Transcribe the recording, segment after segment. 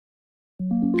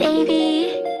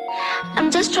Baby,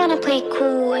 I'm just trying to play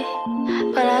cool,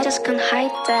 but I just can't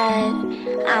hide that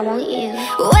I want you.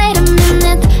 Wait a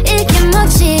minute, 이게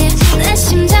뭐지? 내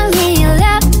심장이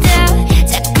랩다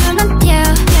자꾸만 뛰어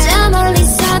저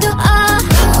멀리서도 Oh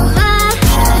my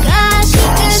gosh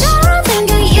그대로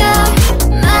당겨 You're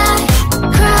my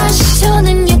crush 손은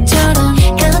유처럼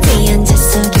어디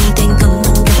앉아서 기댄 것만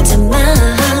같지만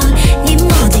네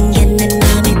모든 게 내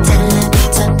맘에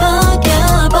달라붙어 버려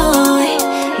boy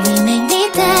Remake 네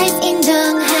type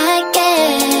인정할게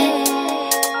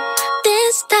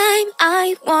This time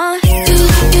I want you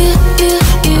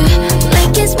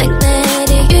like it's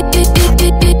magnetic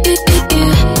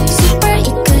super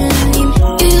equilibrium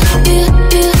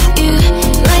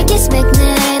like it's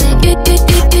magnetic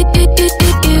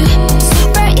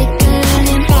super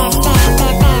equilibrium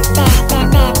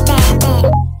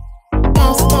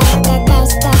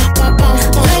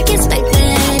like it's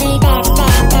magnetic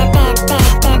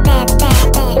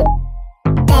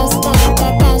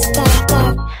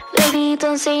Baby,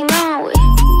 don't say no.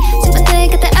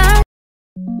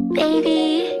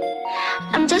 Baby,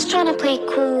 I'm just trying to play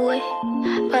cool,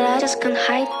 but I just can't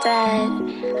hide that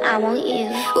I want you.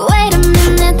 Wait a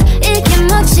minute, 이게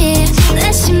뭐지?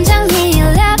 내 심장이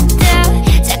랩다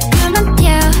자꾸만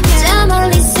뛰어 저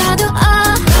멀리서도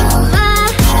Oh my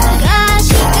gosh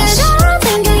그대로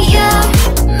당겨 You're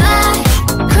my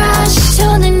crush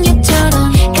손은 유처럼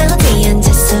어디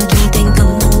앉아서 기댄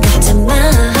것만 같지만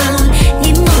네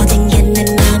모든 게 내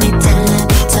맘에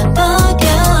달라붙어 버려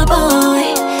boy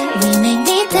Remake 네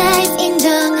type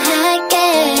인정할게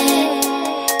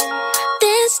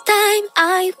This time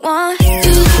I want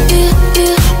you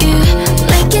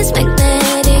like it's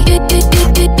magnetic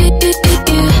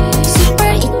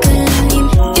super equilibrium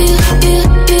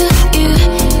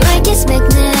like it's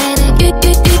magnetic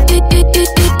super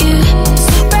equilibrium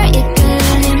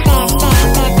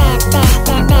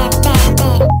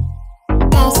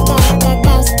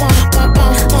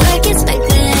like it's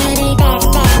magnetic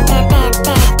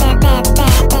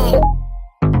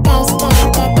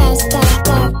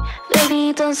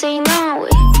Baby, don't say no.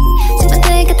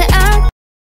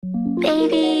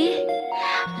 Baby,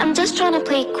 I'm just trying to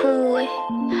play cool,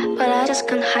 but I just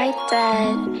can't hide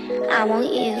that I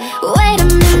want you. Wait a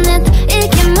minute,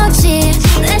 이게 뭐지?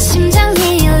 내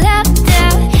심장이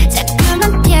랩다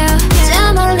자꾸만 뛰어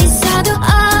저 멀리서도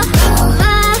Oh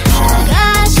my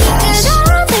gosh 그대로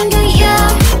당겨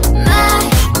You're my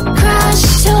crush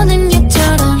손은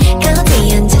유처럼 어디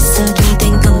앉아서 기댄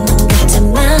것만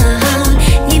같지만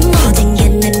네 모든 게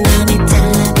내 맘에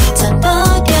달라붙어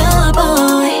버려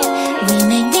boy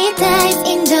Remake 네 type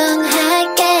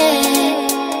인정할게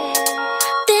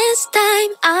This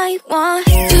time I want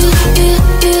you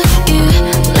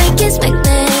like it's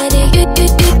magnetic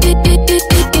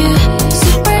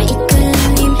super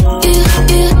equilibrium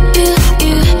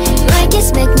like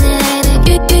it's magnetic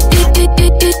super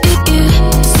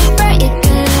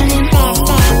equilibrium like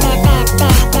it's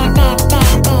magnetic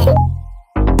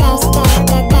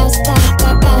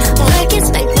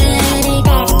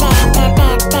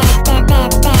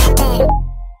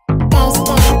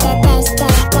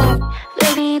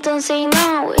Baby, don't say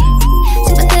no.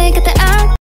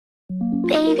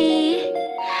 Baby,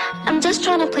 I'm just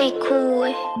trying to play cool,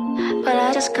 but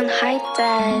I just can't hide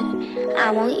that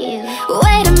I want you.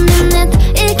 Wait a minute,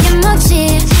 이게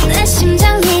뭐지? 내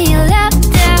심장이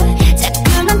랩다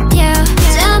자꾸만 뛰어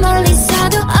저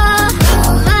멀리서도 Oh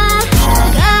my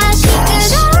gosh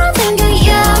그대로 당겨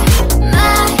You're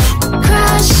my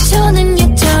crush 손은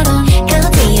유처럼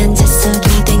어디 앉아서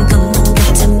기댄 것만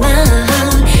같지만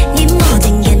네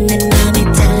모든 게 내 맘에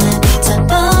달라붙어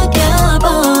버려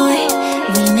boy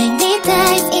Remake 네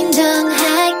type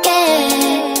인정할게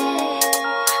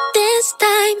This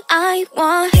time I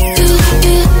want you